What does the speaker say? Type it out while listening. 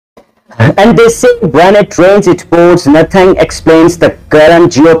And they say when it rains it pours. Nothing explains the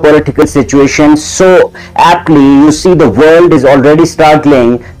current geopolitical situation so aptly. You see, the world is already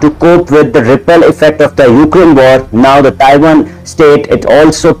struggling to cope with the ripple effect of the Ukraine war. Now the Taiwan state, it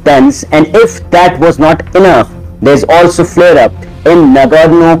also tense. And if that was not enough, there's also flare up in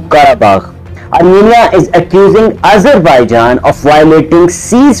Nagorno-Karabakh. Armenia is accusing Azerbaijan of violating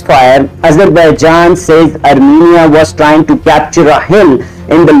ceasefire. Azerbaijan says Armenia was trying to capture a hill.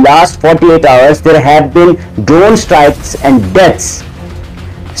 In the last 48 hours, there have been drone strikes and deaths.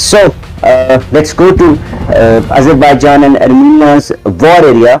 So, let's go to Azerbaijan and Armenia's war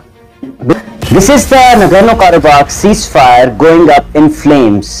area. This is the Nagorno-Karabakh ceasefire going up in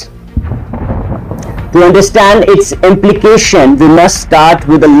flames. To understand its implication, we must start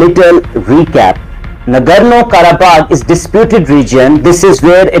with a little recap. Nagorno-Karabakh is disputed region. This is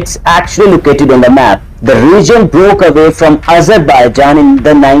where it's actually located on the map. The region broke away from Azerbaijan in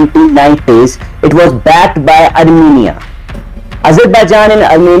the 1990s. It was backed by Armenia. Azerbaijan and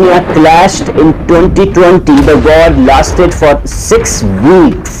Armenia clashed in 2020. The war lasted for 6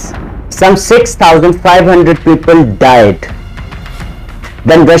 weeks. Some 6,500 people died.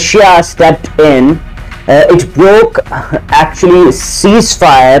 Then Russia stepped in. It broke actually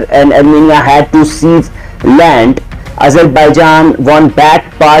ceasefire and Armenia had to seize land. Azerbaijan won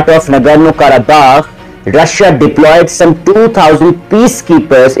back part of Nagorno-Karabakh. Russia deployed some 2,000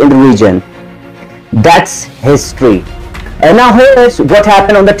 peacekeepers in the region. That's history. And now here's what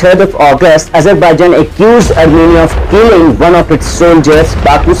happened on the 3rd of August. Azerbaijan accused Armenia of killing one of its soldiers.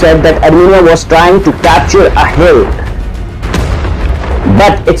 Baku said that Armenia was trying to capture a hill,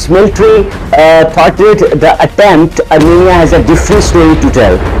 but its military thwarted the attempt. Armenia has a different story to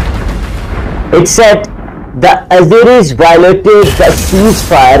tell. It said the Azeris violated the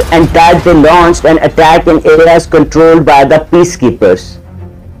ceasefire and that they launched an attack in areas controlled by the peacekeepers.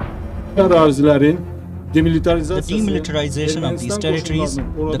 The demilitarization of these territories,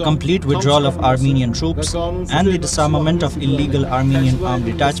 the complete withdrawal of Armenian troops, and the disarmament of illegal Armenian armed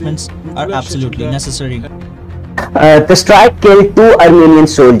detachments are absolutely necessary. The strike killed 2 Armenian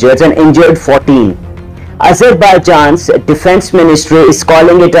soldiers and injured 14. Azerbaijan's defense ministry is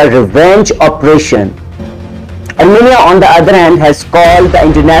calling it a revenge operation. Armenia, on the other hand, has called the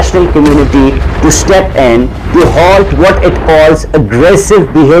international community to step in to halt what it calls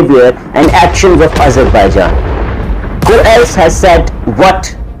aggressive behavior and actions of Azerbaijan. Who else has said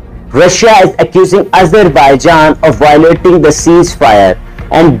what? Russia is accusing Azerbaijan of violating the ceasefire,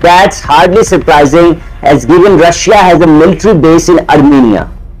 and that's hardly surprising, as given Russia has a military base in Armenia.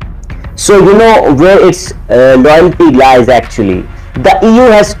 So you know where its loyalty lies actually. The EU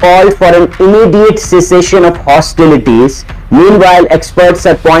has called for an immediate cessation of hostilities. Meanwhile, experts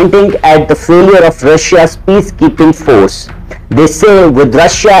are pointing at the failure of Russia's peacekeeping force. They say with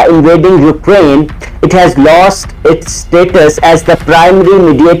Russia invading Ukraine, it has lost its status as the primary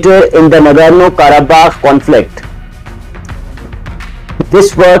mediator in the Nagorno-Karabakh conflict.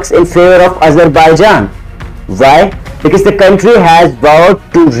 This works in favor of Azerbaijan. Why? Because the country has vowed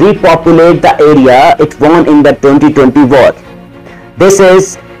to repopulate the area it won in the 2020 war. This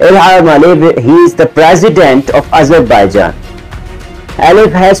is Ilham Aliyev. He is the president of Azerbaijan.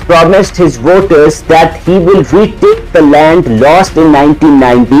 Aliyev has promised his voters that he will retake the land lost in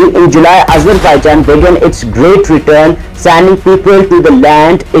 1990. In July, Azerbaijan began its great return, sending people to the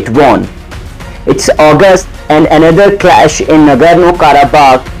land it won. It's August and another clash in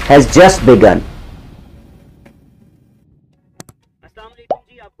Nagorno-Karabakh has just begun.